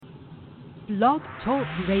Blog Talk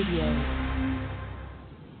Radio.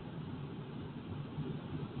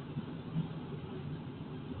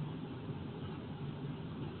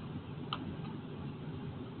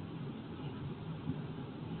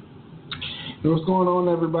 Hey, what's going on,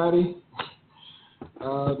 everybody?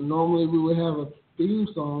 Normally we would have a theme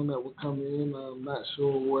song that would come in. I'm not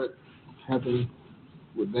sure what happened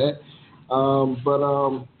with that. But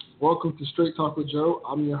welcome to Straight Talk with Joe.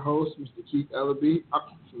 I'm your host, Mr. Keith Ellaby.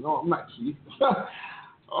 No, I'm not Keith.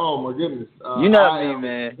 Oh, my goodness. You're not me,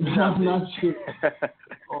 man. I'm not you.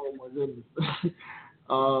 Oh, my goodness.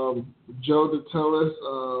 Joe to tell us,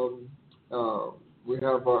 we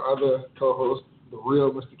have our other co-host, the real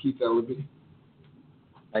Mr. Keith Ellaby.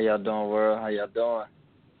 How y'all doing, world? How y'all doing?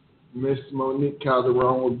 Miss Monique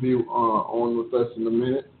Calderon will be on with us in a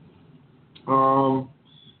minute.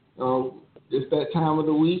 It's that time of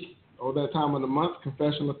the week, or that time of the month,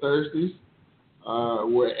 Confessional Thursdays,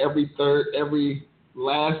 where every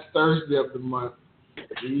last Thursday of the month,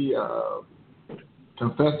 we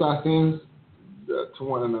confess our sins to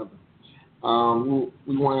one another.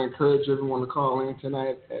 We want to encourage everyone to call in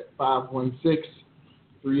tonight at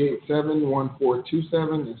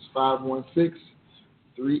 516-387-1427. It's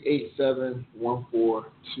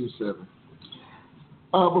 516-387-1427.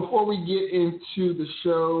 Before we get into the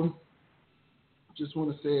show, just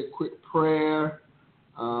want to say a quick prayer,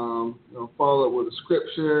 follow up with a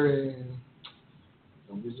scripture, and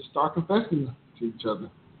we just start confessing to each other.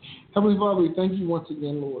 Heavenly Father, we thank you once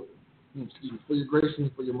again, Lord, for your grace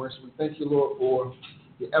and for your mercy. We thank you, Lord, for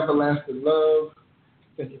your everlasting love.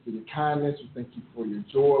 Thank you for your kindness. We thank you for your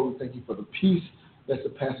joy. We thank you for the peace that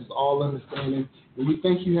surpasses all understanding. And we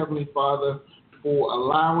thank you, Heavenly Father, for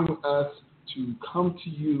allowing us to come to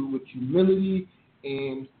you with humility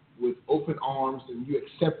and with open arms, and you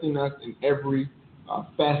accepting us in every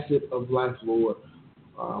facet of life, Lord.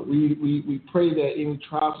 We pray that any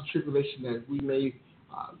trials and tribulation that we may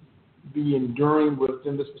be enduring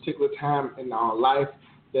within this particular time in our life,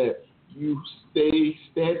 that you stay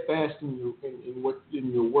steadfast in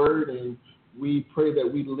your word, and we pray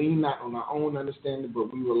that we lean not on our own understanding,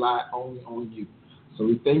 but we rely only on you. So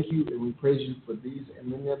we thank you and we praise you for these and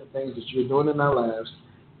many other things that you're doing in our lives.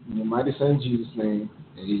 In your mighty Son, Jesus' name,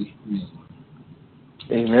 amen.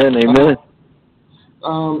 Amen.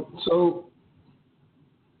 So,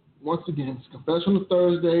 once again, it's Confessional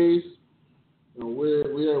Thursdays.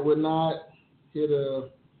 We're not here to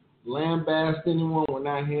lambaste anyone. We're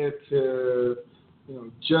not here to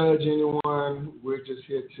judge anyone. We're just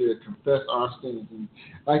here to confess our sins. And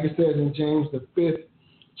like it says in James, the 5th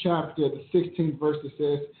chapter, the 16th verse, it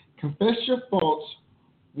says, confess your faults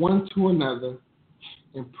one to another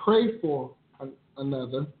and pray for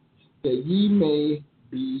another that ye may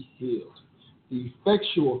be healed. The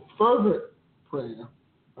effectual, fervent prayer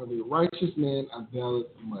of the righteous man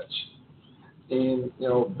availeth much. And,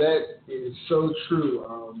 that is so true.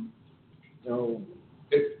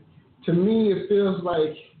 To me, it feels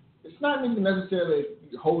like it's not even necessarily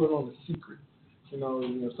holding on to secret,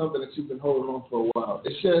 something that you've been holding on for a while.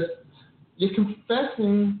 It's just you're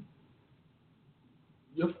confessing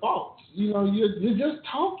your faults. You're just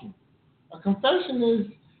talking. A confession is,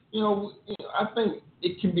 I think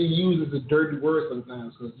it can be used as a dirty word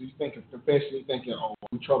sometimes, because you think of confession, you're thinking, oh, I'm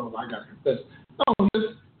in trouble, I got to confess. No,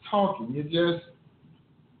 just talking. You're just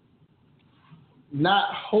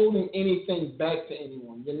not holding anything back to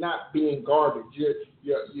anyone. You're not being guarded. You're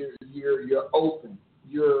open.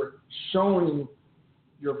 You're showing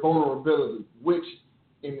your vulnerability, which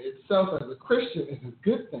in itself as a Christian is a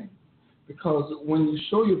good thing, because when you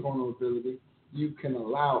show your vulnerability, you can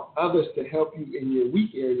allow others to help you in your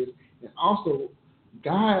weak areas, and also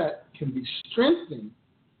God can be strengthened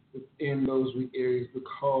within those weak areas,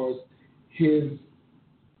 because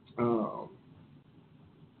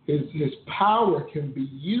His power can be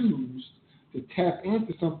used to tap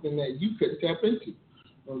into something that you couldn't tap into.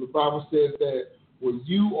 The Bible says that where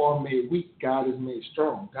you are made weak, God is made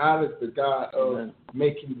strong. God is the God of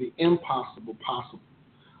making the impossible possible.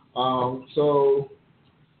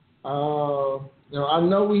 I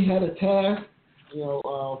know we had a task,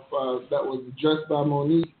 that was addressed by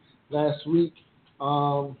Monique last week.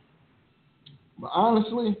 But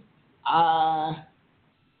honestly, I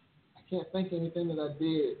can't think of anything that I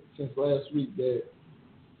did since last week that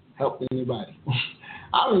helped anybody.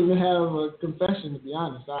 I don't even have a confession, to be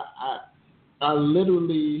honest. I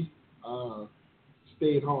literally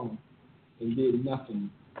stayed home and did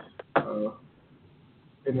nothing for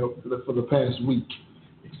the past week,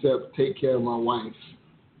 except take care of my wife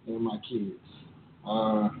and my kids.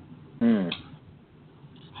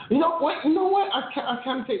 You know what? I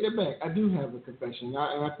kind of take that back. I do have a confession, and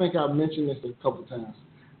I think I mentioned this a couple times.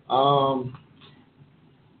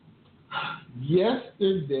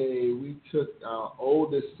 Yesterday, we took our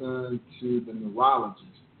oldest son to the neurologist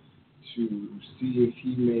to see if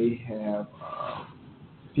he may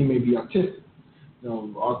be autistic. You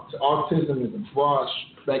know, autism is a broad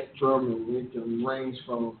spectrum, and it can range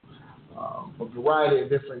from a variety of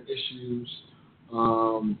different issues.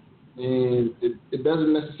 And it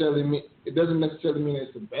doesn't necessarily mean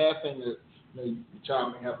it's a bad thing that your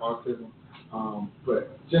child may have autism.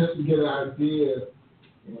 But just to get an idea,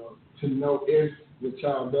 to know if your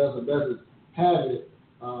child does or doesn't have it,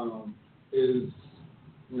 is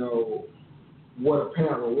what a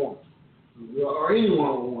parent will want, or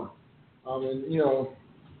anyone will want. And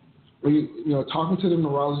we talking to the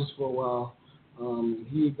neurologist for a while.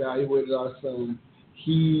 He evaluated our son.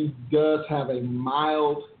 He does have a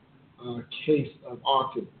mild case of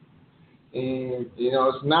autism, and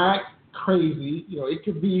it's not crazy. It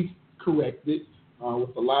could be corrected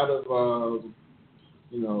with a lot of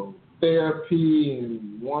therapy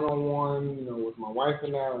and one-on-one, with my wife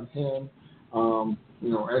and I and him.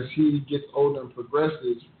 As he gets older and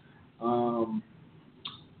progresses,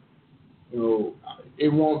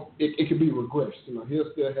 it could be regressed.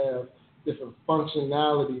 He'll still have different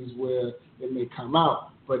functionalities where it may come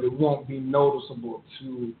out, but it won't be noticeable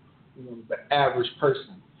to the average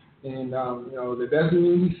person. And that doesn't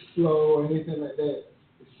mean he's slow or anything like that.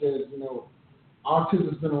 It says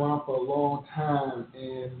autism's been around for a long time,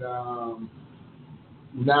 and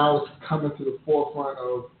now it's coming to the forefront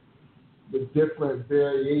of the different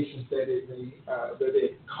variations that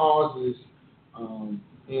it causes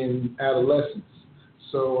in adolescence.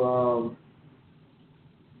 So,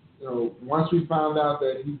 once we found out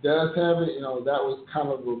that he does have it, that was kind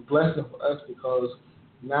of a blessing for us, because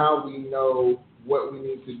now we know what we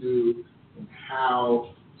need to do and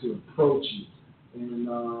how to approach it. And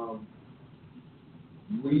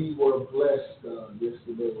we were blessed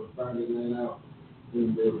yesterday with finding that out.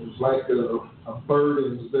 And it was like a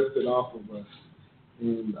burden was lifted off of us.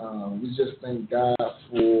 And we just thank God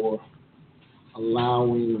for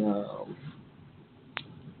allowing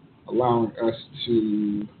us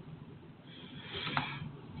to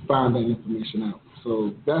find that information out.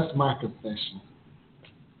 So that's my confession.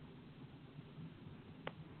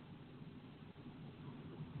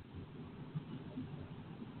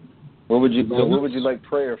 What would you like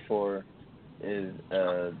prayer for?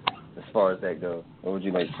 As far as that goes, what would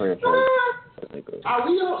you like prayer for?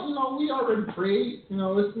 We already prayed.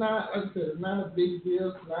 It's not, like I said, it's not a big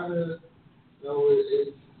deal. It's not a,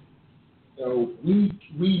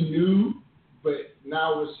 we knew, but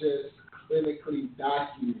now it's just clinically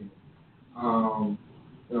documented.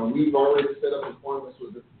 We've already set up appointments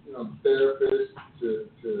with the therapist to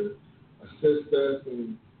assist us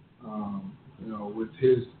and with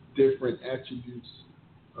his different attributes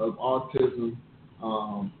of autism.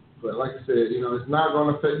 But like I said, it's not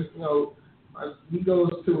going to affect. He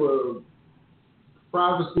goes to a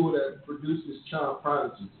private school that produces child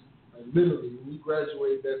prodigies. Like literally, when you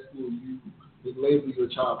graduate that school, they label you a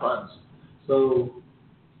child prodigy. So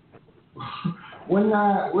we're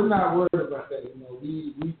not worried about that.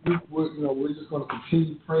 We're just going to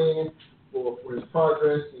continue praying for his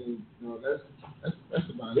progress, and that's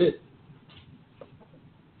about it.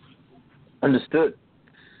 Understood.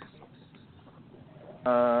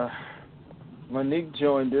 Monique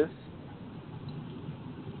joined us.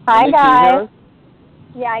 Hi, Monique, guys.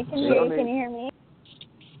 Yeah, I can hear you. Can you hear me?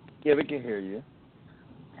 Yeah, we can hear you.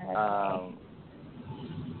 Okay.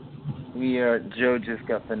 Joe just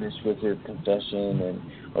got finished with his confession, and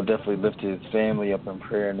will definitely lift his family up in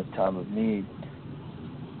prayer in this time of need.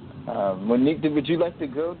 Monique, would you like to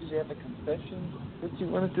go? Did you have a confession that you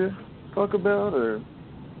wanted to talk about, or?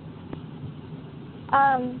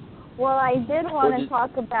 Well, I did want to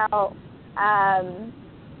talk about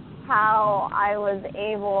how I was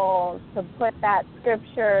able to put that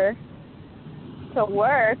scripture to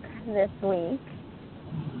work this week.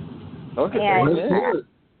 Okay. And,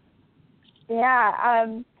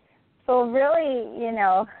 so really,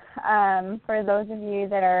 for those of you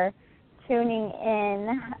that are tuning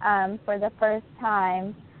in for the first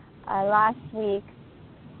time, last week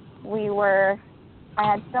I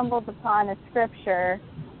had stumbled upon a scripture,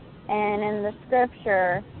 and in the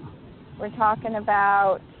scripture we're talking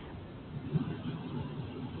about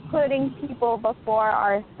putting people before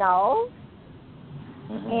ourselves.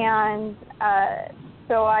 And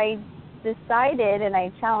so I decided, and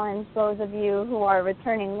I challenged those of you who are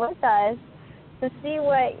returning with us to see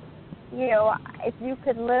what, if you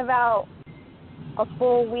could live out a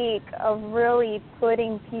full week of really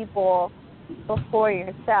putting people before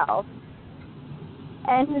yourself.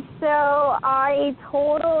 And so I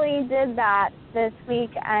totally did that this week,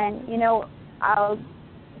 and, you know, I'll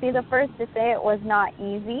be the first to say it was not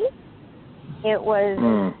easy. It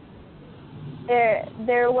was,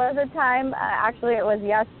 there was a time, actually it was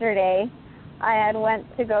yesterday, I had went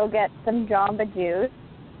to go get some Jamba Juice,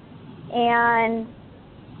 and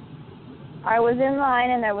I was in line,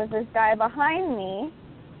 and there was this guy behind me,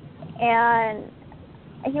 and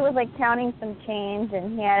he was, like, counting some change,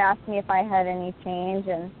 and he had asked me if I had any change,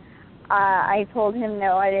 and I told him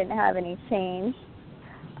no, I didn't have any change,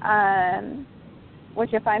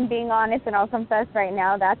 which, if I'm being honest, and I'll confess right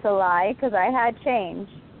now, that's a lie, because I had change.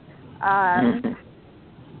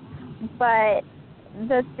 But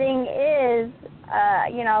the thing is,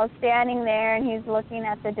 you know, standing there, and he's looking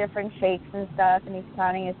at the different shakes and stuff, and he's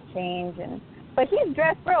counting his change, but he's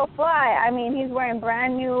dressed real fly. I mean, he's wearing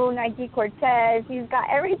brand new Nike Cortez. He's got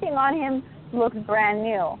everything on him looks brand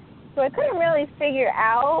new. So I couldn't really figure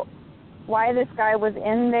out why this guy was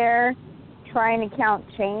in there trying to count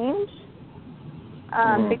change,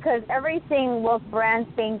 because everything looked brand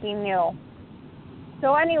spanking new.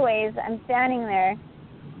 So anyways, I'm standing there,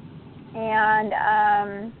 and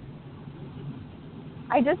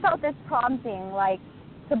I just felt this prompting, like,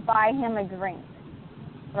 to buy him a drink,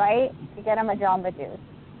 right, to get him a Jamba Juice.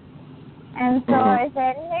 And so I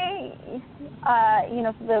said, hey, you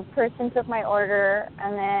know, the person took my order,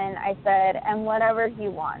 and then I said, and whatever he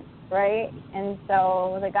wants, right? And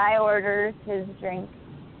so the guy orders his drink,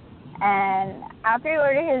 and after he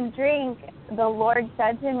ordered his drink, the Lord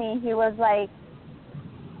said to me, he was like,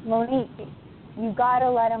 Monique, you got to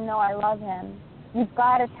let him know I love him. You've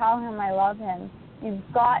got to tell him I love him. You've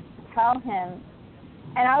got to tell him.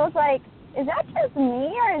 And I was like, is that just me,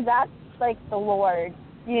 or is that, like, the Lord,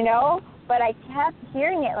 you know? But I kept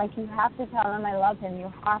hearing it, like, you have to tell him I love him.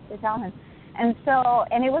 You have to tell him. And so,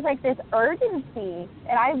 and it was like this urgency.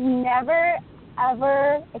 And I've never,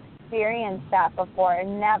 ever experienced that before.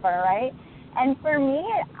 Never, right? And for me,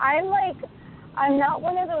 I'm not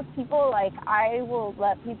one of those people, like, I will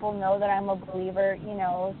let people know that I'm a believer, you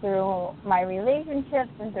know, through my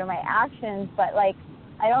relationships and through my actions, but, like,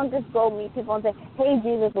 I don't just go meet people and say, hey,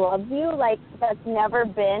 Jesus loves you. Like, that's never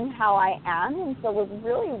been how I am, and so it was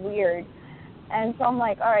really weird. And so I'm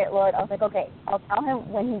like, all right, Lord. I was like, okay, I'll tell him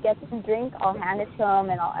when he gets his drink, I'll hand it to him,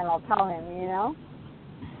 and I'll tell him, you know.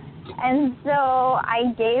 And so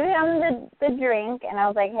I gave him the drink, and I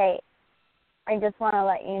was like, hey, I just want to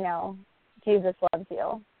let you know, Jesus loves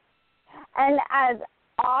you. And as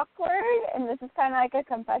awkward, and this is kind of like a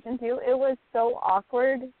confession too, it was so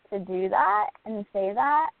awkward to do that and say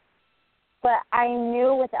that, but I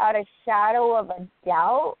knew without a shadow of a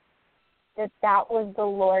doubt that was the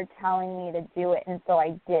Lord telling me to do it, and so I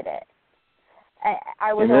did it.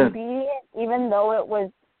 I was obedient, even though it was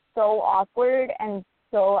so awkward and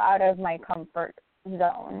so out of my comfort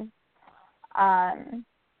zone.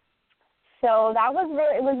 So that was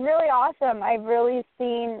it was really awesome. I've really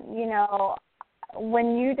seen, you know,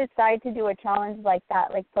 when you decide to do a challenge like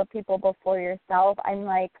that, like put people before yourself, I'm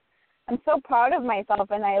so proud of myself.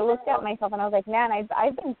 And I looked at myself and I was like, man,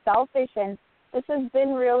 I've been selfish, and this has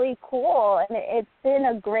been really cool. And it's been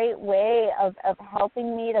a great way of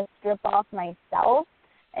helping me to strip off myself.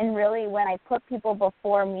 And really, when I put people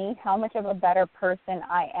before me, how much of a better person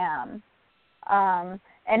I am.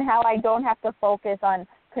 And how I don't have to focus on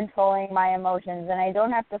controlling my emotions, and I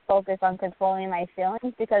don't have to focus on controlling my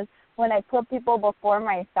feelings, because when I put people before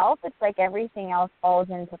myself, it's like everything else falls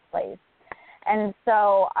into place. And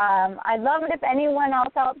so I'd love it if anyone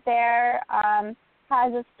else out there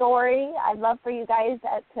has a story. I'd love for you guys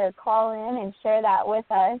to call in and share that with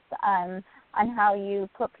us on how you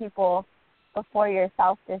put people before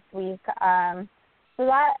yourself this week. So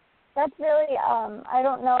that's really, I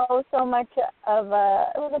don't know so much of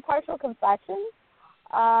it was a partial confession.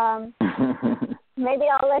 Maybe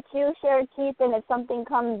I'll let you share, Keith, and if something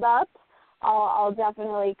comes up, I'll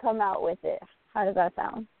definitely come out with it. How does that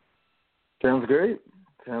sound? Sounds great.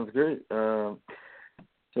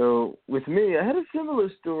 So with me, I had a similar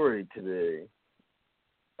story today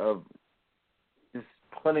of just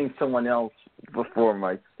putting someone else before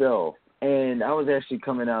myself. And I was actually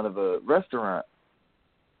coming out of a restaurant.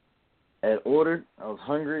 I had ordered. I was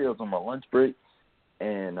hungry. I was on my lunch break.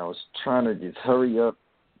 And I was trying to just hurry up,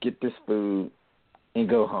 get this food, and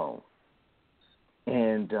go home.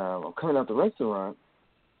 And I'm coming out the restaurant,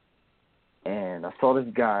 and I saw this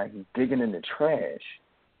guy. He's digging in the trash.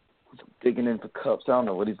 He's digging in for cups. I don't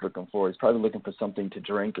know what he's looking for. He's probably looking for something to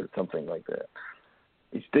drink or something like that.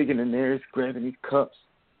 He's digging in there. He's grabbing these cups.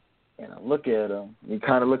 And I look at him. He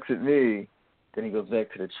kind of looks at me. Then he goes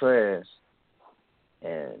back to the trash.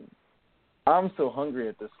 And I'm so hungry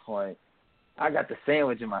at this point. I got the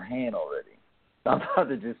sandwich in my hand already. I'm about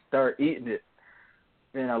to just start eating it.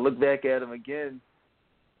 And I look back at him again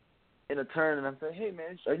in a turn, and I say, "Hey,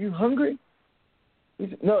 man, are you hungry?" He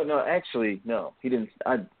said, No, actually, no. He didn't.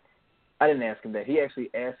 I didn't ask him that. He actually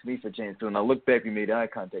asked me for change. So when I looked back, we made eye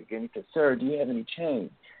contact again. He said, "Sir, do you have any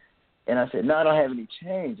change?" And I said, "No, I don't have any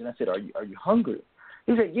change." And I said, Are you hungry?"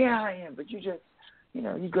 He said, "Yeah, I am, but you just, you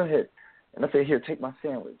go ahead." And I said, "Here, take my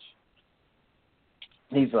sandwich."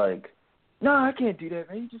 He's like, "No, I can't do that,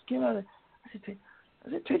 man. You just came out of." I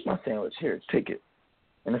said, "Take my sandwich. Here, take it."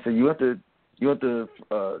 And I said, "You want the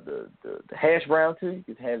hash brown too?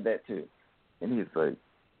 You can have that too." And he was like,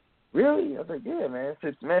 "Really?" I was like, "Yeah, man." I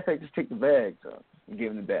said, "Matter of fact, just take the bag." So I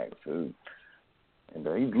gave him the bag of food. And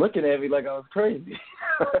he's looking at me like I was crazy.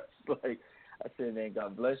 Like, I said, "Man,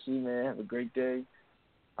 God bless you, man. Have a great day.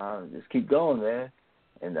 Just keep going, man."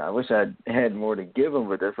 And I wish I had more to give him,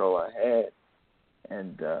 but that's all I had.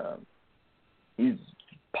 And he's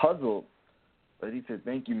puzzled, but he said,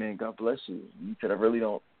 "Thank you, man. God bless you." And he said, "I really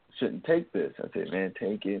shouldn't take this." I said, "Man,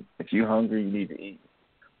 take it. If you're hungry, you need to eat."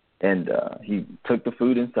 And he took the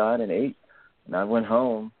food inside and ate. And I went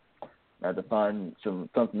home. I had to find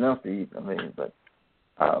something else to eat. I mean, but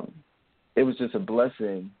it was just a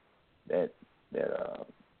blessing that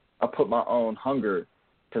I put my own hunger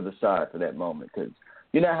to the side for that moment. Because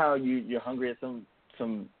you know how you're hungry at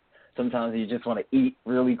sometimes you just want to eat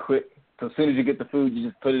really quick. So as soon as you get the food, you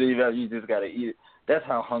just put it in your mouth. You just got to eat it. That's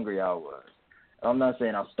how hungry I was. I'm not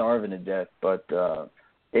saying I'm starving to death, but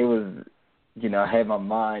it was, I had my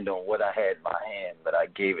mind on what I had in my hand, but I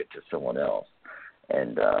gave it to someone else.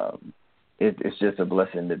 And it's just a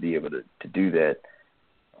blessing to be able to do that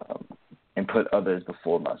and put others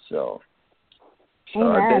before myself.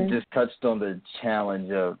 That just touched on the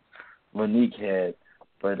challenge of Monique had.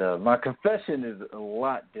 But my confession is a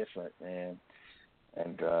lot different, man.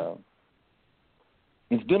 And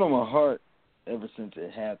it's been on my heart ever since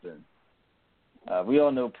it happened. We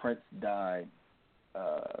all know Prince died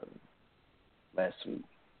last week.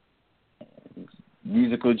 He's a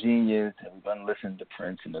musical genius. Everybody listened to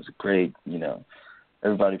Prince, and it was great.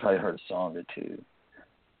 Everybody probably heard a song or two.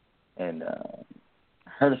 And I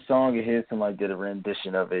heard a song of his. Somebody did a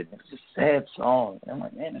rendition of it. It was a sad song. And I'm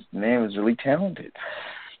like, man, this man was really talented.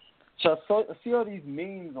 So I see all these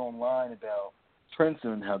memes online about Prince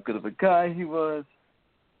and how good of a guy he was.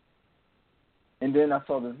 And then I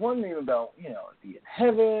saw this one meme about, is he in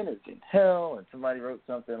heaven? Is he in hell? And somebody wrote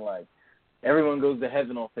something like, everyone goes to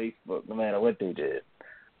heaven on Facebook, no matter what they did.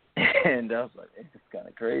 And I was like, it's kind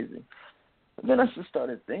of crazy. But then I just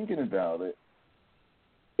started thinking about it.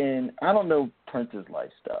 And I don't know Prince's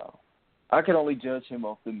lifestyle. I can only judge him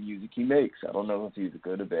off the music he makes. I don't know if he's a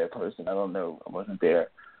good or bad person. I don't know. I wasn't there.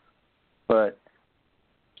 But,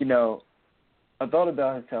 I thought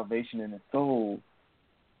about his salvation in his soul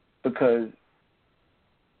because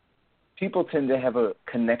people tend to have a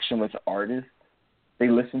connection with artists they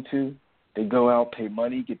listen to. They go out, pay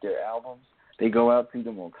money, get their albums. They go out, see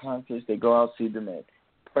them on concerts. They go out, see them at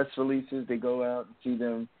press releases. They go out and see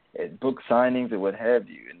them at book signings or what have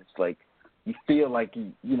you. And it's like you feel like,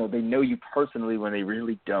 they know you personally when they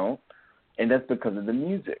really don't. And that's because of the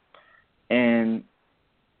music. And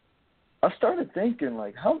I started thinking,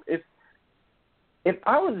 like, how if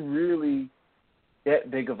I was really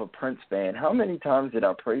that big of a Prince fan, how many times did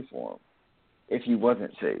I pray for him if he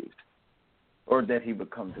wasn't saved or that he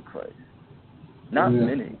would come to Christ? Not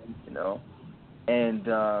many,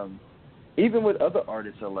 And even with other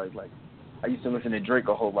artists, like I used to listen to Drake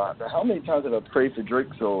a whole lot, but how many times have I prayed for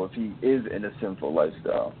Drake's soul if he is in a sinful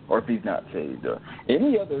lifestyle or if he's not saved or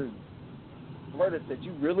any other artist that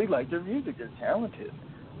you really like their music, they're talented.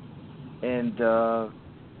 And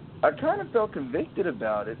I kind of felt convicted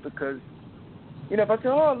about it because, if I say,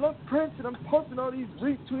 oh, I love Prince and I'm posting all these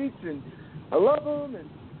retweets and I love him and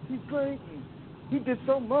he's great and he did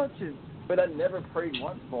so much, but I never prayed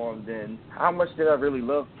once for him, then how much did I really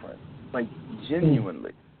love Prince? Like,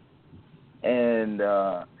 genuinely. And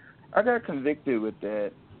I got convicted with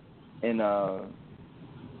that, and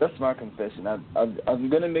that's my confession. I'm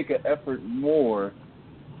going to make an effort more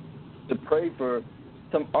to pray for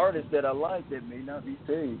some artists that I like that may not be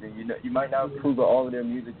saved. And you might not approve of all of their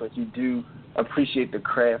music, but you do appreciate the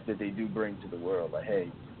craft that they do bring to the world. Like,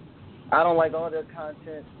 hey, I don't like all their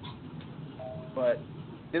content, but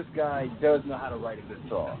this guy does know how to write a good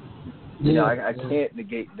song. I can't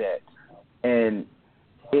negate that. And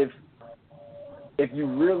if you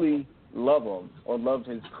really love him or love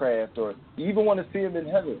his craft or you even want to see him in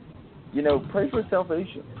heaven, pray for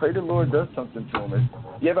salvation. Pray the Lord does something to him. If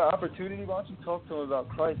you have an opportunity, why don't you talk to him about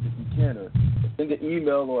Christ if you can, or send an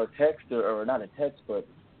email or a text, or not a text, but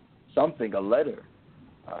something, a letter.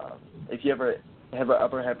 If you ever had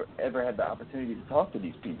the opportunity to talk to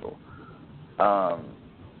these people, I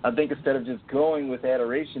think instead of just going with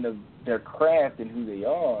adoration of their craft and who they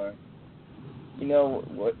are,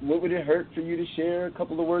 what would it hurt for you to share a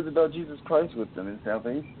couple of words about Jesus Christ with them in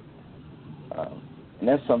salvation? And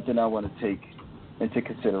that's something I want to take into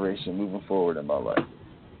consideration moving forward in my life.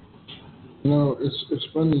 It's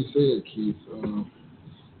funny you say it, Keith.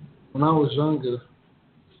 When I was younger,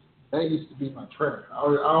 that used to be my prayer.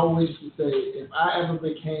 I always used to say, if I ever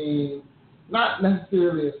became not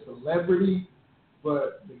necessarily a celebrity,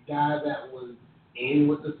 but the guy that was in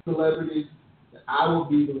with the celebrities, that I would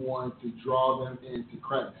be the one to draw them into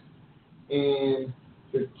Christ. And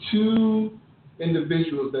the two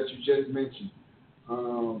individuals that you just mentioned,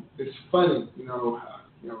 it's funny,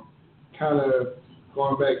 kind of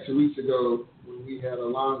going back 2 weeks ago when we had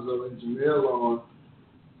Alonzo and Jamil on,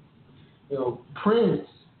 Prince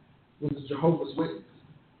was a Jehovah's Witness,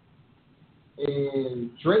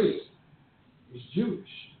 and Drake is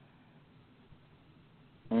Jewish.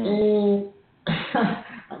 And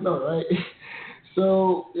I know, right?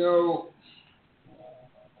 So, I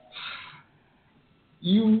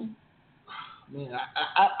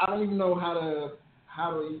don't even know how to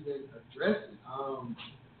even address it.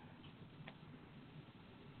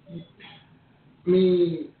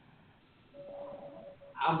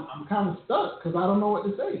 I'm kind of stuck because I don't know what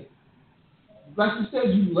to say. Like you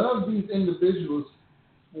said, you love these individuals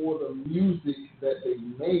for the music that they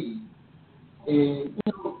made, and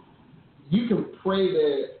you can pray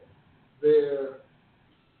that their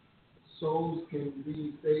souls can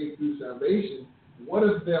be saved through salvation. What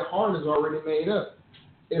if their heart is already made up?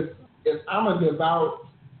 If I'm a devout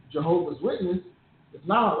Jehovah's Witness, it's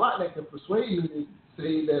not a lot that can persuade me to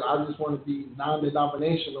say that I just want to be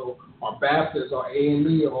non-denominational or Baptist or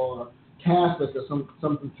AME or Catholic or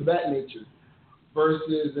something to that nature.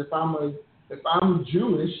 Versus if I'm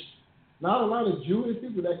Jewish, not a lot of Jewish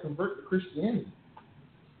people that convert to Christianity.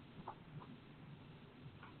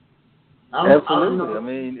 Absolutely. I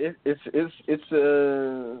mean, it's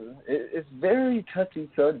very touchy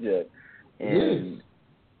subject, and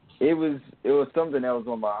it was something that was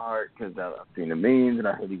on my heart because I've seen the memes and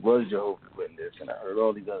I heard he was Jehovah's Witness and I heard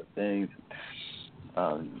all these other things.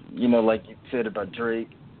 Like you said about Drake,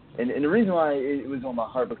 and the reason why it was on my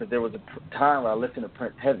heart because there was a time where I listened to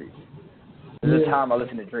Prince heavy. There's a time I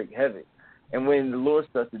listened to Drake heavy, and when the Lord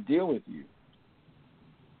starts to deal with you,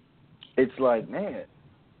 it's like, man.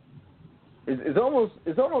 It's almost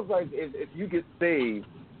like if you get saved,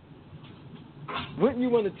 wouldn't you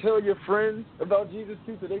want to tell your friends about Jesus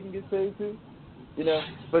too so they can get saved too?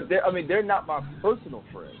 But they're not my personal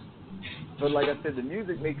friends. But like I said, the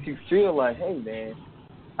music makes you feel like, hey man,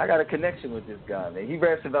 I got a connection with this guy, man. He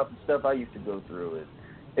raps about the stuff I used to go through, and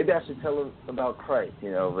maybe I should tell him about Christ,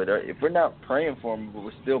 But if we're not praying for him, but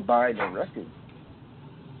we're still buying the records,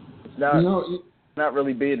 it's not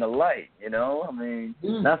really being a light, And the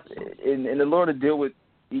Lord will deal with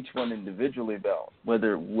each one individually about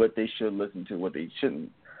whether what they should listen to, what they shouldn't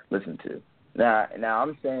listen to. Now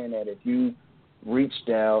I'm saying that if you reached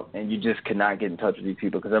out and you just cannot get in touch with these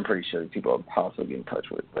people, because I'm pretty sure these people are impossible to get in touch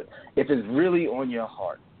with, but if it's really on your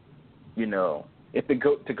heart, if to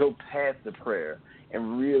go past the prayer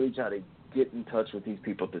and really try to get in touch with these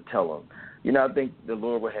people to tell them, I think the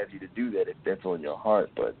Lord will have you to do that if that's on your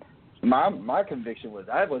heart, but my conviction was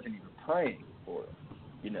I wasn't even praying for it.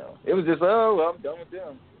 It was just, I'm done with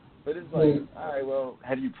them. But it's like, all right, well,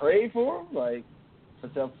 have you prayed for them? Like, for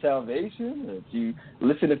salvation? If you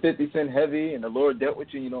listen to 50 Cent heavy and the Lord dealt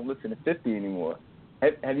with you and you don't listen to 50 anymore.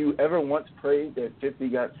 Have you ever once prayed that 50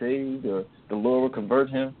 got saved or the Lord would convert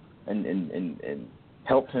him and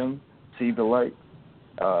help him see the light?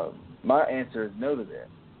 My answer is no to that.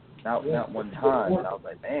 Not one time. And I was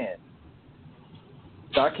like, man.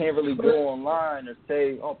 So I can't really go online and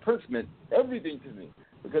say, Prince meant everything to me.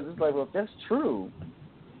 Because it's like, well, if that's true,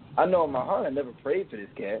 I know in my heart I never prayed for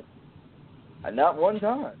this cat. Not one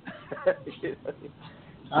time.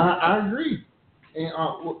 I agree. And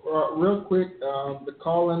real quick, the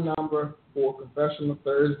call-in number for Confessional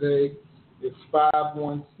Thursday is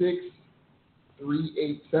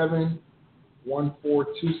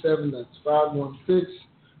 516-387-1427. That's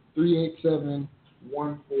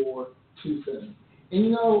 516-387-1427.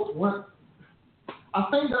 And what? I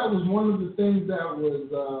think that was one of the things that was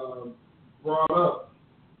brought up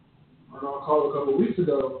on our call a couple of weeks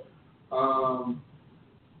ago.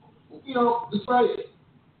 It's like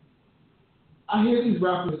I hear these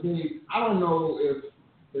rappers, I don't know if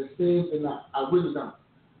they're saved or not. I really don't.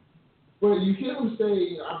 But you hear them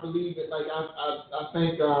say, I believe it. Like I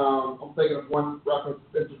think I'm thinking of one rapper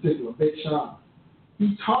in particular, Big Sean.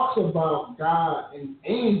 He talks about God and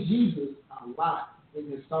Jesus a lot in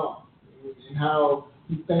his songs, and how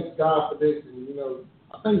he thanks God for this. And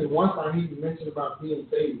I think in one song he mentioned about being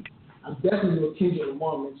saved. I definitely know Kendrick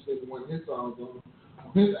Lamar mentioned it in one of his songs on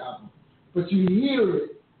his album. But you hear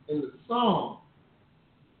it in the song.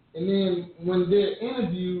 And then when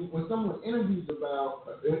someone interviews them about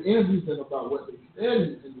what they said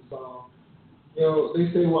in the song,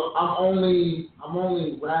 they say, well, I'm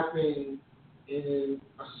only rapping in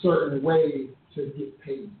a certain way to get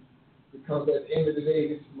paid, because at the end of the day,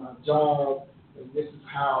 this is my job and this is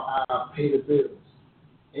how I pay the bills.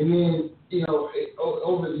 And then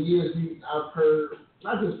over the years, I've heard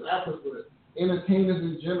not just rappers but entertainers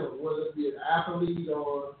in general, whether it be an athlete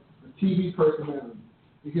or a TV personality.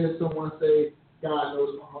 You hear someone say, God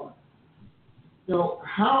knows my heart.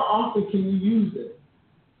 How often can you use it?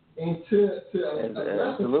 And to a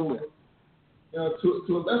lesser point,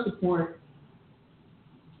 to a lesser point,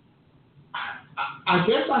 I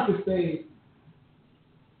guess I could say,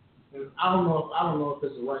 and I don't know if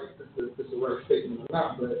it's the right statement or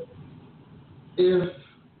not, but if,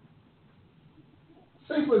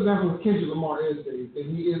 say for example, if Kendrick Lamar is saved,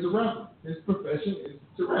 and he is a rapper, his profession is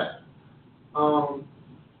to rap.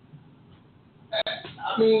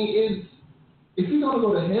 I mean, is he going to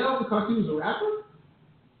go to hell because he was a rapper?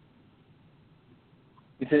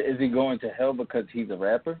 You said, is he going to hell because he's a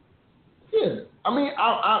rapper? Yeah. I mean,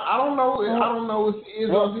 I don't know. I don't know if he is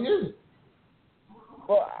or if he isn't.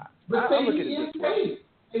 Well, but say he is saved.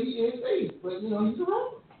 Say he is saved, but he's a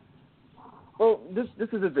rapper. Well, this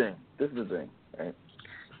is the thing. Right?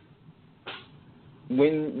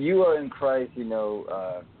 When you are in Christ,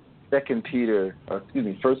 1 Peter,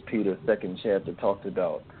 2nd chapter talks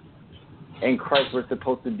about, in Christ we're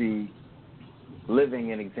supposed to be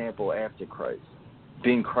living an example after Christ,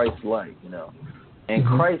 being Christ-like, And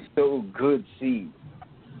Christ sowed good seed,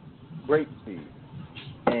 great seed,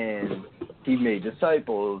 and he made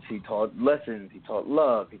disciples, he taught lessons, he taught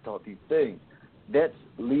love, he taught these things. That's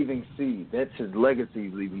leaving seed. That's his legacy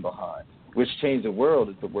he's leaving behind, which changed the world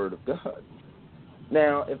is the word of God.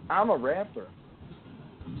 Now, if I'm a rapper,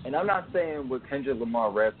 and I'm not saying what Kendrick Lamar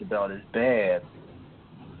raps about is bad,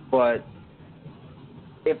 but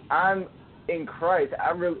if I'm in Christ,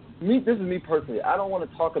 this is me personally, I don't want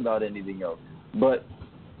to talk about anything else but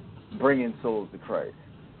bringing souls to Christ.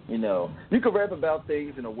 You can rap about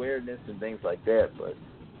things and awareness and things like that, but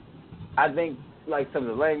I think like some of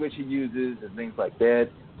the language he uses and things like that,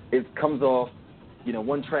 it comes off,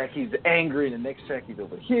 one track he's angry and the next track he's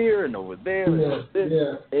over here and over there and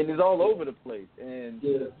it's all over the place. And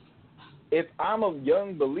if I'm a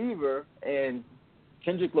young believer and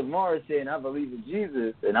Kendrick Lamar is saying I believe in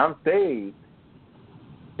Jesus and I'm saved,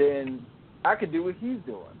 then I could do what he's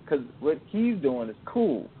doing, because what he's doing is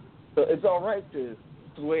cool. So it's all right to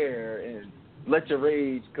swear and let your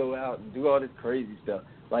rage go out and do all this crazy stuff.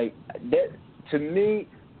 Like that, to me,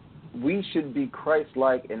 we should be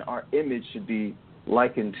Christ-like, and our image should be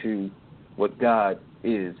likened to what God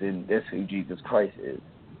is, and that's who Jesus Christ is.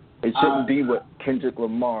 It shouldn't be what Kendrick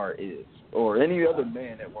Lamar is, or any other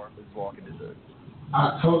man that is walking this earth.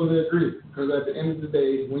 I totally agree, because at the end of the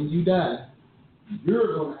day, when you die,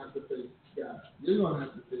 you're going to have to face God. You're going to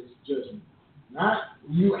have to face judgment. Not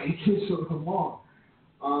you and Kendrick Lamar.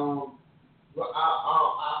 But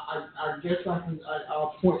I guess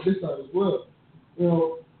I'll point this out as well.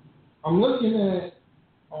 I'm looking at,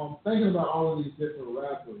 thinking about all of these different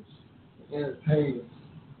rappers and entertainers,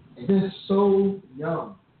 and they're so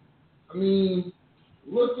young. I mean,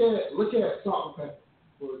 look at Salt and Pepper,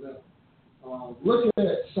 for example. Look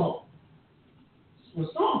at Salt. When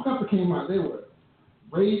Salt and Pepper came out, they were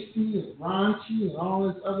racy and raunchy and all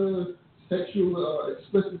this other sexual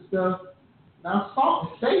explicit stuff. Now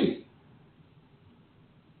Salt is saved.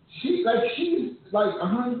 She's like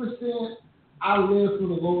 100%. I live for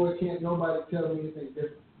the Lord. Can't nobody tell me anything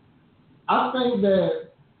different. I think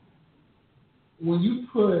that when you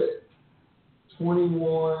put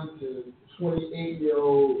 21 to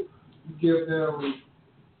 28-year-old, you give them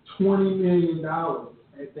 $20 million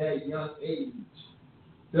at that young age,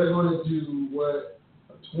 they're going to do what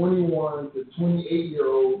a 21 to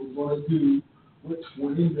 28-year-old is going to do with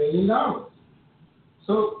 $20 million.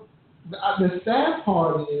 So the sad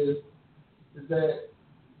part is that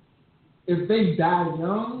if they die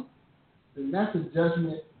young, then that's a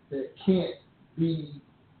judgment that can't be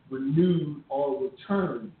renewed or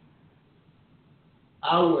returned.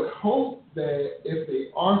 I would hope that if they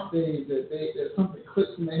are saved, that something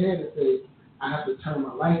clicks in their head and say, I have to turn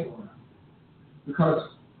my life around. Because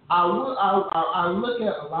I look at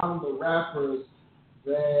a lot of the rappers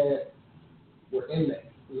that were in the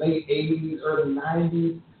late 80s, early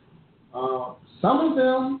 90s. Some of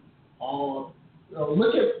them are,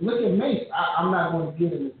 look at Mace. I'm not going to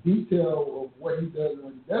get into detail of what he does and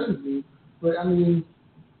what he doesn't do, but I mean,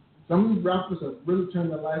 some of these rappers have really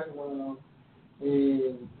turned their life around,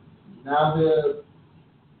 and now they're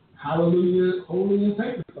hallelujah, holy and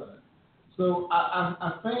sanctified. So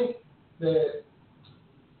I think that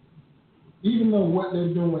even though what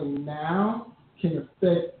they're doing now can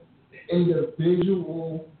affect the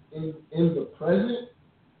individual in the present,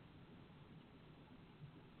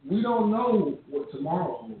 we don't know what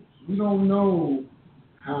tomorrow holds. We don't know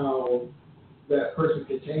how that person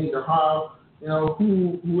can change or how,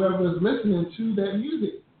 whoever is listening to that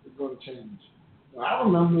music is going to change. I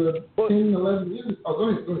remember 10, 11 years. Oh, go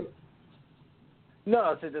ahead. No,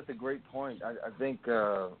 I said that's a great point. I think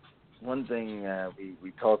one thing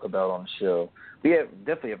we talk about on the show, we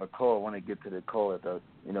definitely have a call. I want to get to the call at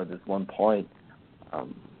this one point.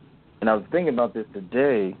 And I was thinking about this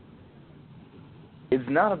today. It's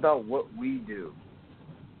not about what we do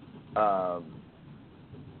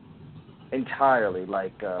entirely.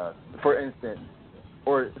 Like, for instance,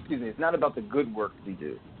 it's not about the good works we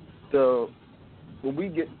do. So when we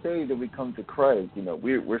get saved and we come to Christ,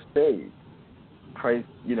 we're saved. Christ,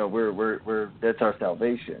 we're that's our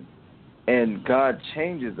salvation, and God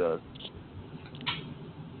changes us.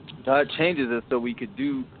 God changes us so we could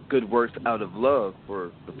do good works out of love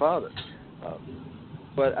for the Father.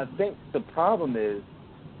 But I think the problem is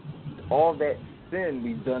all that sin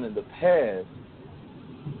we've done in the past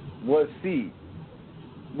was seed.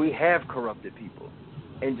 We have corrupted people,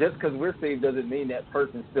 and just because we're saved doesn't mean that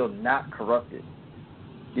person's still not corrupted.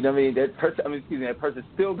 You know what I mean? That person's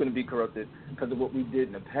still going to be corrupted because of what we did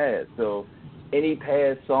in the past. So any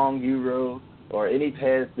past song you wrote or any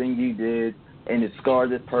past thing you did and it scarred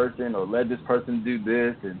this person or led this person to do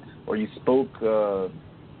this, or you spoke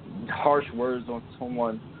harsh words on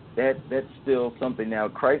someone, that's still something. Now,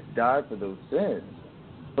 Christ died for those sins,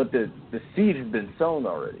 but the seed has been sown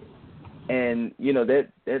already. And,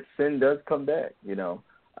 that sin does come back,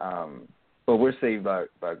 but we're saved by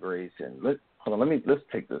grace. And let's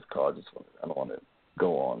take this call. I don't want to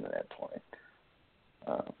go on to that point.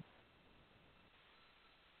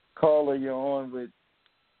 Caller, you're on with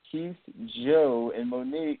Keith, Joe, and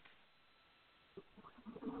Monique.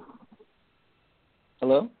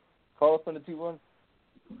 Hello? Call us on the 2-1.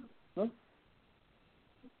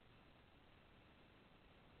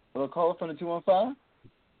 Hello, call us on the 215.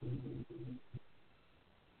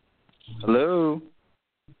 Hello?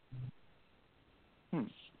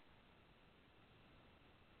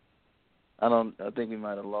 I think we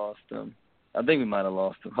might have lost him.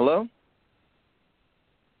 Hello?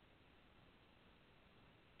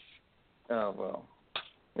 Oh, well.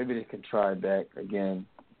 Maybe they can try back again.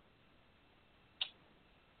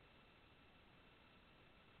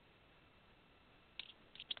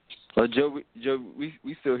 Well, Joe,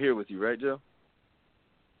 we still here with you, right, Joe?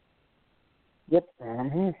 Yep, I'm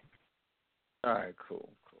here. All right, cool.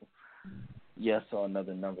 Yes, I saw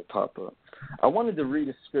another number pop up. I wanted to read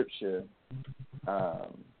a scripture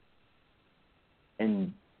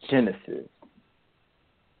in Genesis,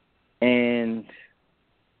 and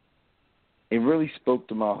it really spoke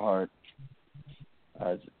to my heart.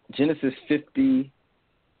 Genesis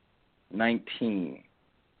 50:19,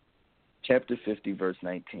 chapter 50, verse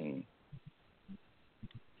 19,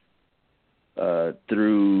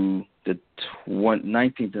 through the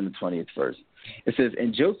 19th and the 20th verse. It says,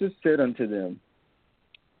 "And Joseph said unto them,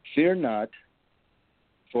 Fear not,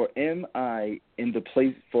 for am I in the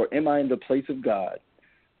place of God?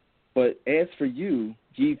 But as for you,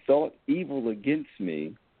 ye thought evil against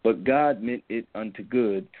me, but God meant it unto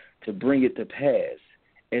good, to bring it to pass,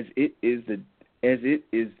 as it is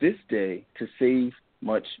this day, to save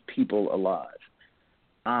much people alive."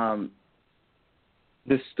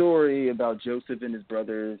 The story about Joseph and his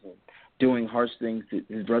brothers and doing harsh things to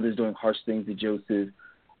Joseph,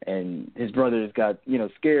 and his brothers got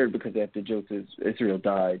scared because after Israel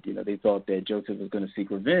died, they thought that Joseph was going to seek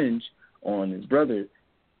revenge on his brothers,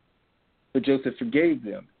 but Joseph forgave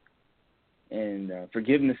them. And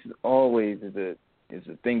forgiveness is always a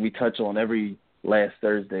thing we touch on every last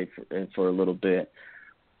Thursday for a little bit.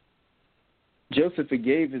 Joseph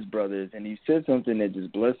forgave his brothers, and he said something that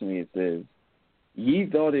just blessed me. It says, Ye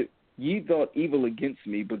thought evil against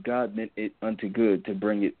me, but God meant it unto good, to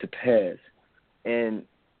bring it to pass. And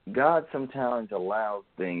God sometimes allows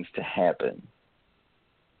things to happen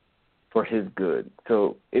for his good.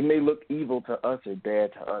 So it may look evil to us or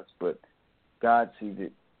bad to us, but God sees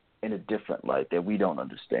it in a different light that we don't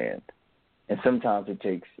understand. And sometimes it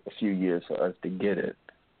takes a few years for us to get it.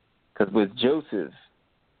 Because with Joseph,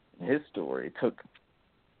 his story, it took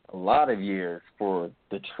a lot of years for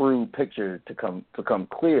the true picture to become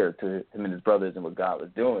clear to him and his brothers and what God was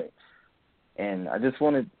doing. And I just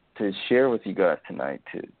wanted to share with you guys tonight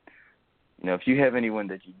to, if you have anyone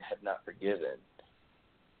that you have not forgiven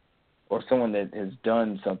or someone that has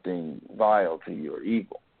done something vile to you or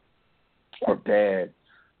evil or bad,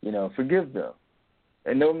 forgive them.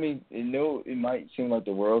 And it might seem like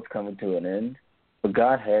the world's coming to an end, but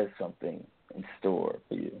God has something in store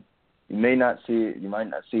for you. You may not see it. You might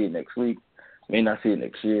not see it next week. You may not see it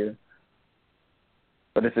next year.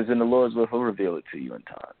 But if it's in the Lord's will, He'll reveal it to you in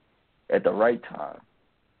time, at the right time,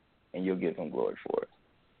 and you'll give Him glory for it.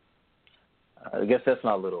 I guess that's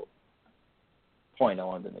my little point I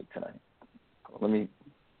wanted to make tonight. Let me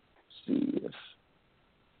see if...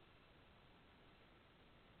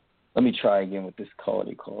 Let me try again with this call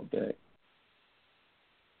they called back.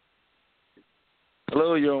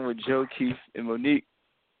 Hello, you're on with Joe, Keith, and Monique.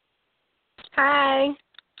 Hi.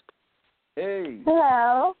 Hey.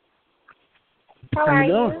 Hello. How are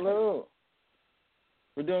you? Hello.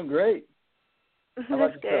 We're doing great. How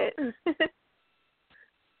about That's yourself? good.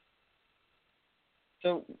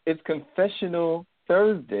 So it's Confessional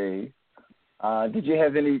Thursdays. Did you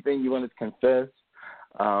have anything you wanted to confess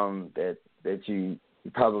that you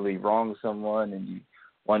probably wronged someone and you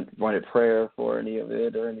wanted prayer for any of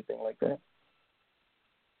it or anything like that?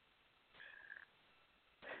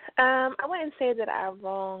 I wouldn't say that I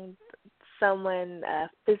wronged someone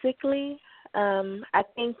physically. I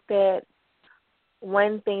think that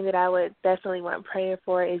one thing that I would definitely want prayer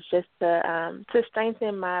for is just to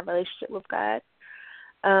strengthen my relationship with God.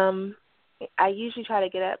 I usually try to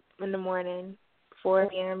get up in the morning, 4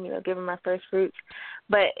 a.m., giving my first fruits,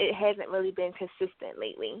 but it hasn't really been consistent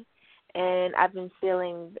lately. And I've been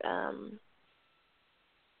feeling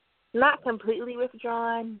not completely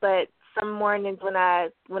withdrawn, but some mornings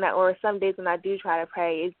or some days when I do try to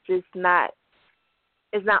pray, it's just not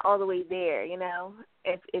all the way there,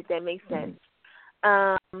 if that makes sense.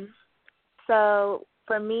 So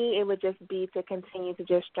for me, it would just be to continue to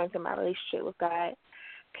just strengthen my relationship with God,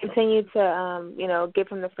 continue to, give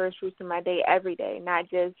Him the first fruits of my day every day, not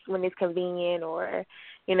just when it's convenient or,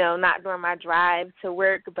 not during my drive to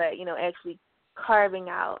work, but, actually carving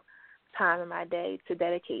out time in my day to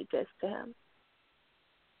dedicate just to Him.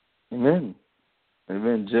 Amen.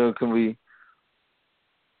 Amen. Joe,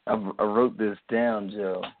 I wrote this down,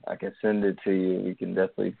 Joe. I can send it to you. We can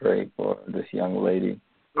definitely pray for this young lady.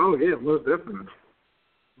 Oh, yeah, most definitely.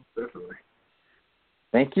 Definitely.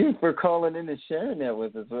 Thank you for calling in and sharing that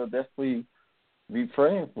with us. We'll definitely be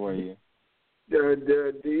praying for you. Do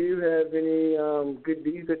you have any good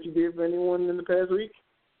deeds that you did for anyone in the past week?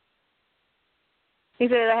 You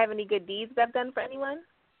said, do I have any good deeds that I've done for anyone?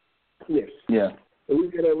 Yes. Yeah.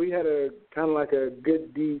 We had a kind of like a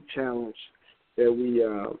good deed challenge that we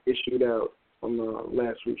issued out on the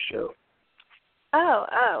last week's show.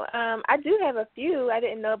 I do have a few. I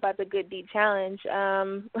didn't know about the good deed challenge.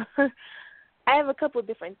 I have a couple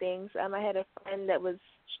different things. I had a friend that was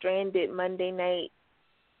stranded Monday night.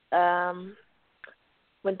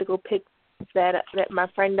 Went to go pick my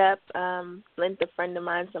friend up. Lent a friend of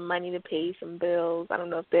mine some money to pay some bills. I don't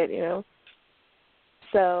know if that,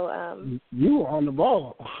 So you were on the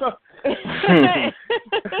ball.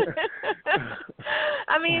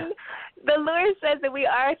 I mean, the Lord says that we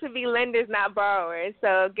are to be lenders, not borrowers.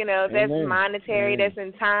 So, that's monetary, that's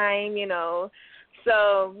in time,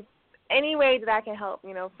 So any way that I can help,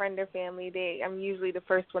 friend or family, I'm usually the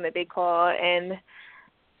first one that they call. And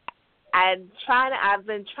I've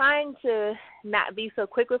been trying to not be so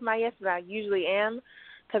quick with my yes, but I usually am,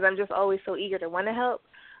 because I'm just always so eager to want to help.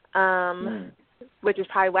 Which is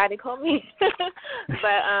probably why they call me.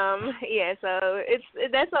 But yeah, so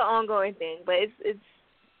that's an ongoing thing. But it's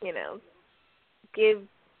give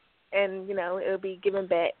and it'll be given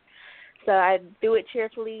back. So I do it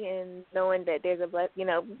cheerfully and knowing that there's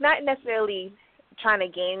not necessarily trying to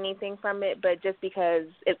gain anything from it, but just because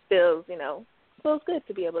it feels good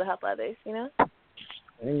to be able to help others. Amen.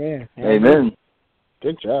 Amen.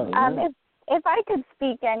 Good job. If I could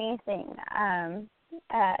speak anything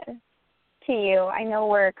to you, I know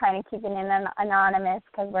we're kind of keeping it anonymous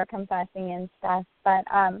because we're confessing and stuff, but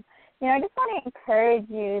I just want to encourage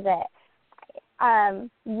you that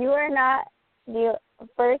you are not the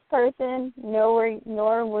first person,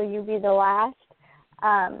 nor will you be the last.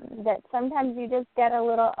 That sometimes you just get a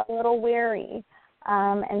little weary,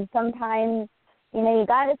 and sometimes You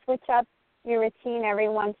got to switch up your routine every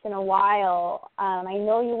once in a while. I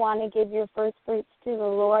know you want to give your first fruits to the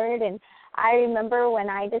Lord, and I remember when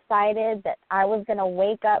I decided that I was going to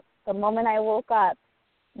wake up, the moment I woke up,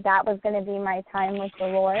 that was going to be my time with the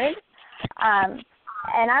Lord.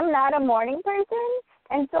 And I'm not a morning person,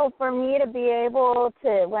 and so for me to be able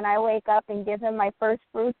to, when I wake up and give him my first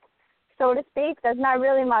fruits, so to speak, that's not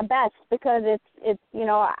really my best, because it's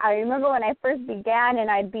I remember when I first began and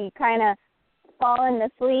I'd be kind of falling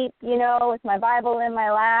asleep, with my Bible in my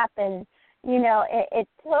lap, and, it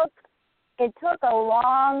took a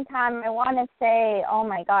long time. I want to say, oh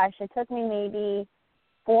my gosh, it took me maybe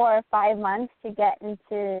 4 or 5 months to get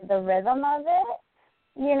into the rhythm of it,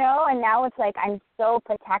 and now it's like I'm so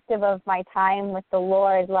protective of my time with the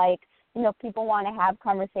Lord. Like, people want to have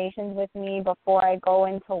conversations with me before I go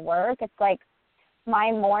into work. It's like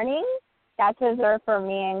my morning, that's reserved for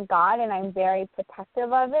me and God, and I'm very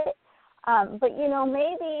protective of it. But,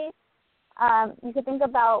 maybe you could think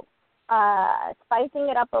about spicing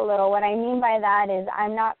it up a little. What I mean by that is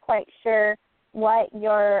I'm not quite sure what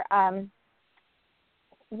your kind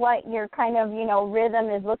of, rhythm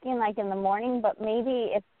is looking like in the morning, but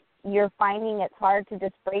maybe if you're finding it's hard to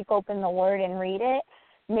just break open the Word and read it,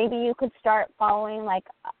 maybe you could start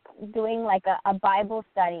doing a Bible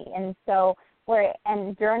study, and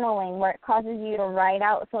journaling, where it causes you to write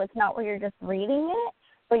out, so it's not where you're just reading it,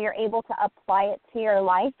 but you're able to apply it to your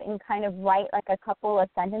life and kind of write like a couple of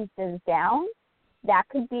sentences down. That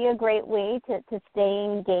could be a great way to stay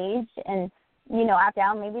engaged, and, after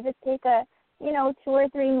that, maybe just take a 2 or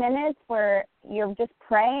 3 minutes where you're just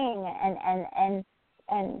praying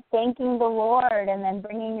and thanking the Lord, and then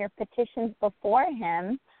bringing your petitions before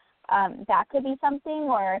him. That could be something.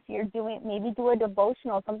 Or if you're maybe do a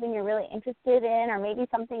devotional, something you're really interested in, or maybe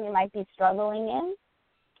something you might be struggling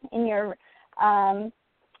in your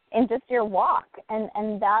in just your walk,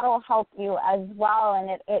 and that'll help you as well, and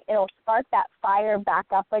it'll spark that fire back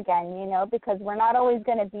up again, because we're not always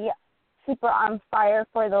going to be super on fire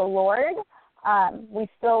for the Lord. We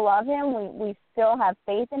still love him, we still have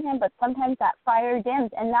faith in him, but sometimes that fire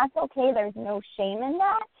dims, and that's okay. There's no shame in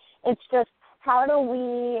that. It's just, how do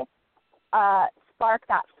we spark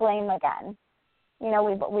that flame again?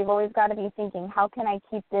 We've always got to be thinking, how can I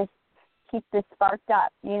keep this sparked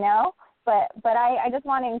up, But I just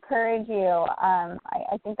want to encourage you.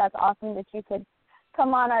 I think that's awesome that you could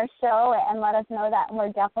come on our show and let us know that, and we're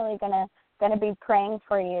definitely going to be praying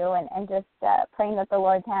for you, and just praying that the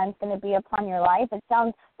Lord's hand is going to be upon your life. It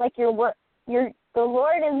sounds like the Lord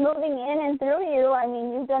is moving in and through you. I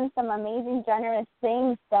mean, you've done some amazing, generous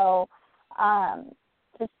things. So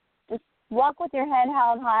just walk with your head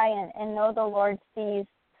held high, and know the Lord sees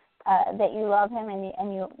that you love him, and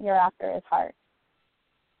you're after his heart.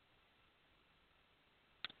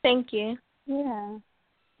 Thank you. Yeah,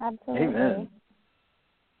 absolutely. Amen.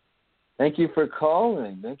 Thank you for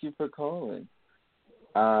calling.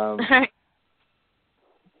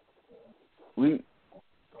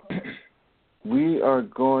 We are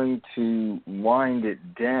going to wind it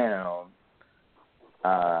down.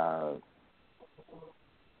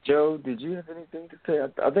 Joe, did you have anything to say?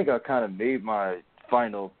 I think I kind of made my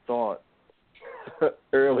final thought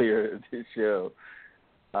earlier in this show.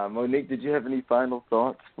 Monique, did you have any final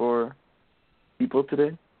thoughts for people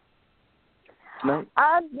today? Tonight?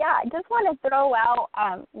 Yeah, I just want to throw out,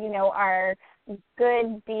 our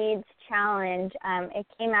Good Deeds Challenge. It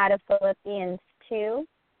came out of Philippians 2,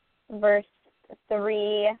 verse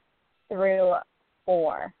 3 through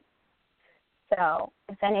 4. So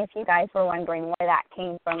if any of you guys were wondering where that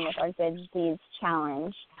came from with our Good Deeds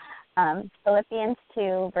Challenge, Philippians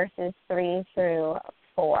 2, verses 3 through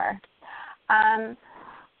 4.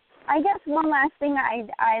 I guess one last thing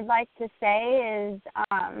I'd like to say is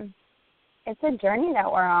it's a journey that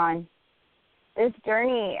we're on. This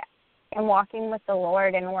journey in walking with the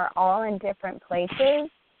Lord, and we're all in different places.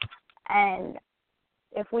 And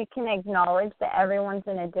if we can acknowledge that everyone's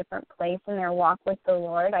in a different place in their walk with the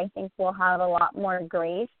Lord, I think we'll have a lot more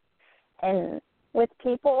grace and with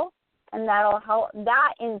people, and that'll help.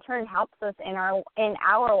 That in turn helps us in our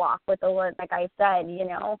walk with the Lord. Like I said,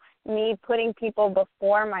 me putting people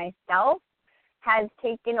before myself has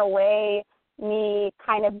taken away me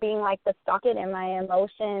kind of being like the socket in my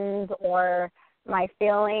emotions or my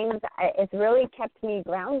feelings. It's really kept me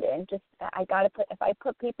grounded. Just if I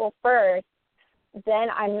put people first, then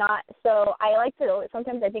I'm not. So I like to,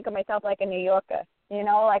 sometimes I think of myself like a New Yorker,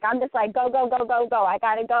 like I'm just like, go, go, go, go, go. I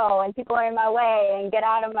got to go. And people are in my way and get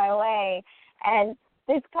out of my way. And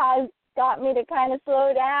this got me to kind of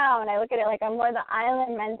slow down. I look at it like I'm more the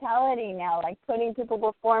island mentality now, like putting people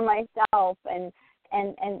before myself. And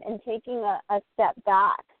and taking a step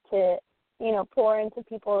back to, pour into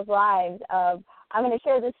people's lives. I'm going to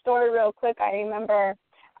share this story real quick. I remember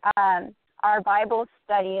our Bible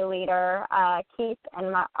study leader, Keith,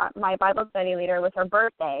 and my Bible study leader, it was her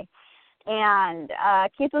birthday. And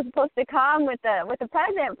Keith was supposed to come with a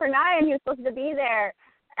present for Nia, and he was supposed to be there.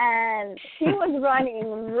 And he was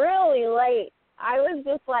running really late. I was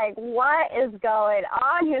just like, what is going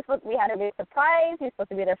on? We had a big surprise. He was supposed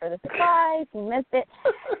to be there for the surprise. He missed it.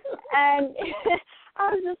 And I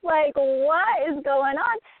was just like, what is going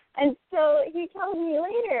on? And so he tells me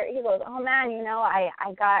later, he goes, oh, man,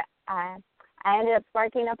 I ended up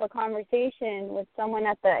sparking up a conversation with someone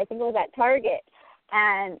I think it was at Target.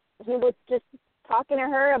 And he was just talking to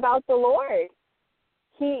her about the Lord.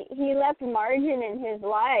 He left margin in his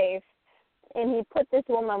life, and he put this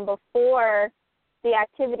woman before the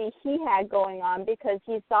activity he had going on, because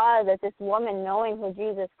he saw that this woman, knowing who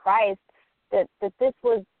Jesus Christ, that this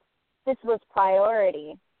was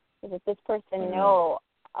priority, that this person know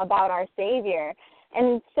about our Savior.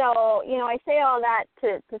 And so, I say all that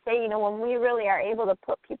to say, when we really are able to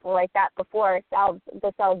put people like that before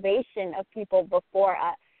the salvation of people before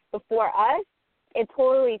us, it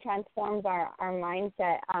totally transforms our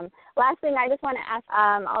mindset. Last thing, I just want to ask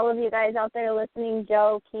all of you guys out there listening,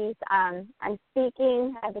 Joe, Keith, I have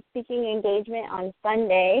a speaking engagement on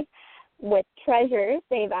Sunday with Treasures.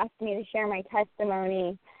 They've asked me to share my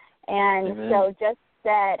testimony. And Amen. So just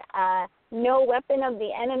that no weapon of the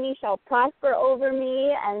enemy shall prosper over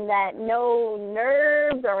me, and that no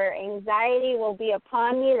nerves or anxiety will be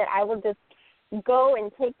upon me, that I will just go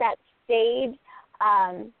and take that stage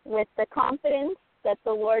with the confidence that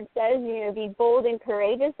the Lord says, be bold and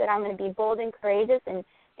courageous, that I'm going to be bold and courageous and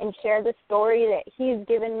share the story that he's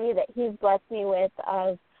given me, that he's blessed me with,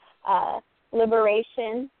 of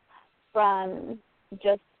liberation from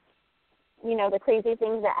just, the crazy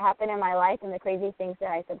things that happen in my life and the crazy things that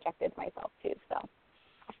I subjected myself to. So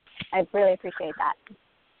I really appreciate that.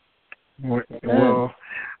 Well,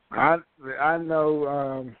 I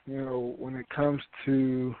know, when it comes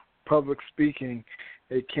to public speaking,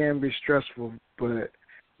 it can be stressful, but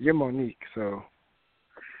you're Monique, so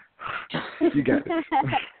you got this.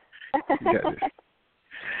 You got this.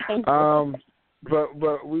 Thank you.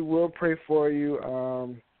 But we will pray for you,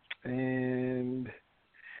 and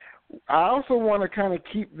I also want to kind of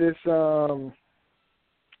keep this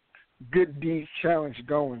good deeds challenge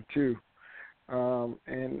going too,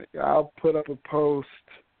 and I'll put up a post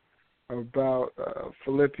about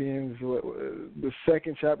Philippians, the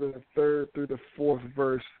 2nd chapter, the 3rd through the 4th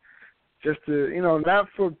verse, just to, not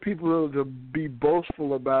for people to be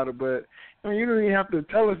boastful about it, but you don't even have to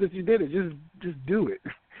tell us that you did it. Just do it.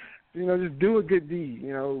 Just do a good deed.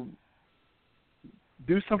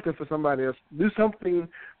 Do something for somebody else. Do something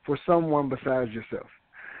for someone besides yourself.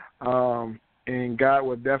 And God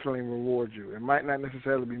will definitely reward you. It might not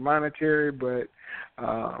necessarily be monetary, but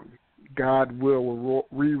God will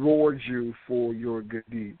reward you for your good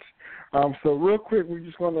deeds. So real quick, we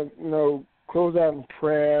just want to, close out in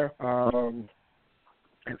prayer and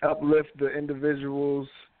uplift the individuals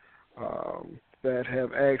that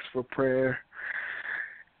have asked for prayer.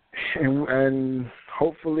 And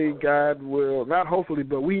hopefully God will, not hopefully,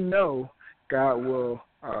 but we know God will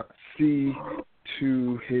see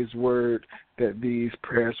to his word that these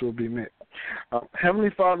prayers will be met. Heavenly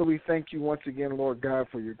Father, we thank you once again, Lord God,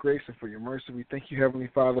 for your grace and for your mercy. We thank you, Heavenly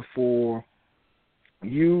Father, for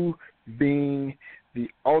you being the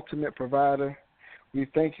ultimate provider. We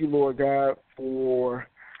thank you, Lord God, for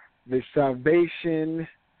the salvation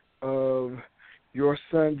of your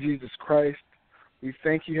Son, Jesus Christ. We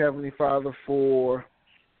thank you, Heavenly Father, for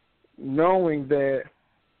knowing that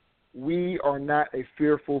we are not a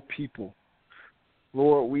fearful people.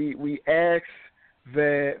 Lord, we ask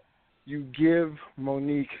that you give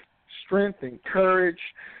Monique strength and courage,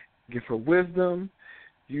 give her wisdom.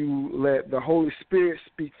 You let the Holy Spirit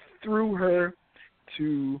speak through her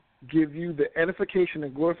to give you the edification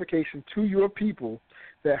and glorification to your people,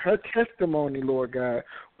 that her testimony, Lord God,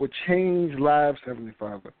 will change lives, Heavenly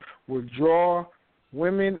Father, will draw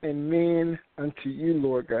women and men unto you,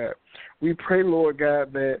 Lord God. We pray, Lord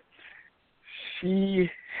God, that she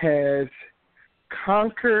has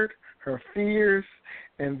conquered her fears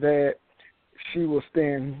and that she will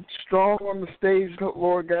stand strong on the stage,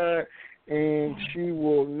 Lord God, and she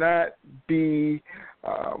will not be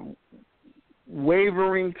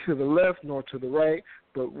wavering to the left nor to the right,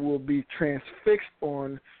 but will be transfixed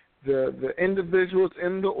on the individuals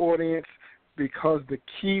in the audience, because the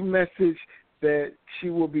key message that she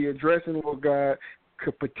will be addressing, Lord God,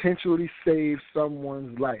 could potentially save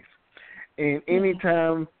someone's life. And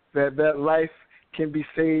anytime that life can be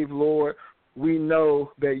saved, Lord, we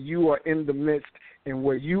know that you are in the midst, and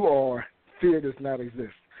where you are, fear does not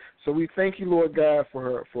exist. So we thank you, Lord God,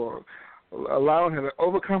 for allowing her to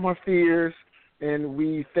overcome her fears, and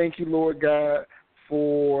we thank you, Lord God,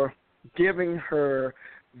 for giving her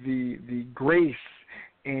the grace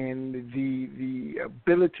and the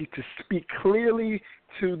ability to speak clearly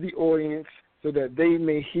to the audience so that they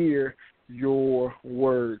may hear your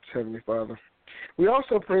words, Heavenly Father. We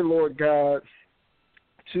also pray, Lord God,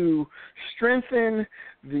 to strengthen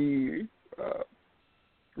the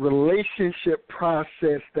relationship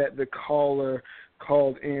process that the caller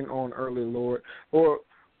called in on earlier, Lord. Lord,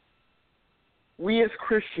 we as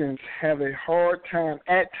Christians have a hard time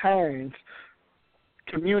at times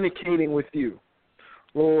communicating with you.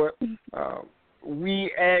 Lord,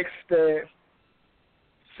 we ask that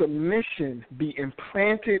submission be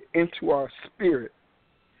implanted into our spirit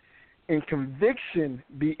and conviction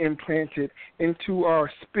be implanted into our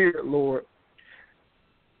spirit, Lord,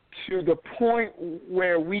 to the point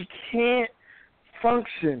where we can't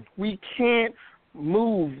function, we can't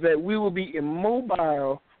move, that we will be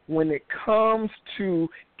immobile when it comes to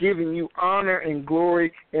giving you honor and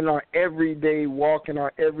glory in our everyday walk, in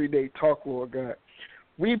our everyday talk, Lord God.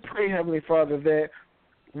 We pray, Heavenly Father, that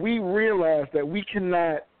we realize that we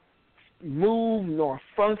cannot move nor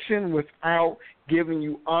function without giving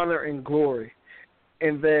you honor and glory,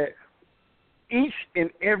 and that each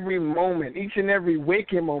and every moment, each and every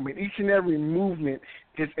waking moment, each and every movement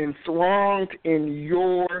is enthroned in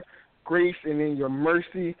your grace and in your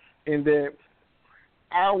mercy, and that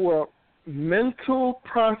our mental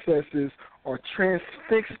processes are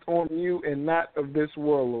transfixed on you and not of this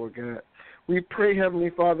world, Lord God. We pray, Heavenly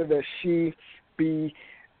Father, that she be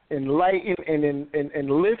enlightened and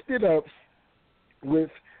lifted up with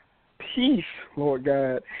peace, Lord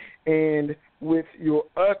God, and with your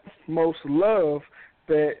utmost love,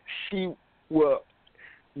 that she will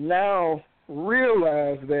now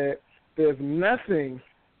realize that there's nothing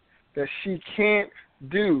that she can't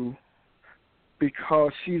do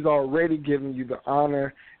because she's already given you the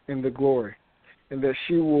honor and the glory, and that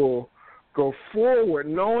she will go forward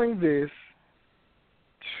knowing this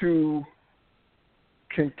to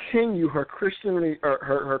continue her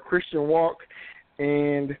her Christian walk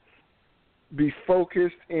and be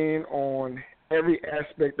focused in on every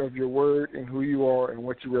aspect of your word and who you are and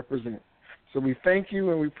what you represent. So we thank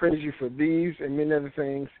you and we praise you for these and many other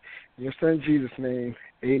things. In your son Jesus' name,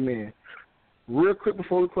 amen. Real quick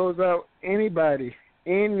before we close out, anybody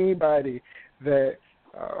that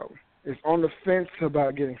is on the fence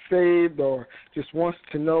about getting saved or just wants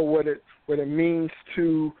to know what it means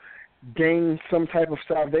to gain some type of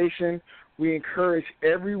salvation, we encourage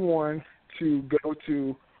everyone to go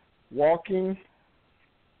to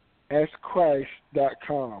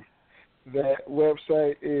walkingaschrist.com. That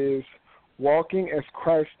website is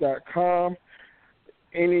walkingaschrist.com.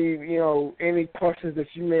 Any questions that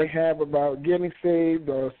you may have about getting saved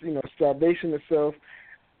or salvation itself,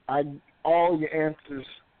 all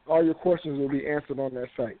your questions will be answered on that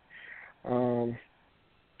site. That's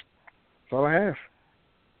all I have.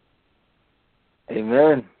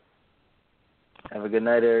 Amen. Have a good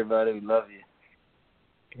night, everybody. We love you.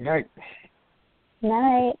 Good night.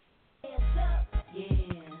 Night.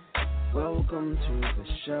 Welcome to the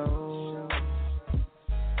show.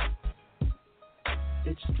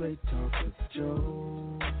 It's Straight Talk with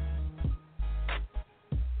Joe.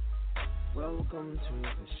 Welcome to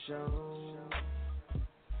the show.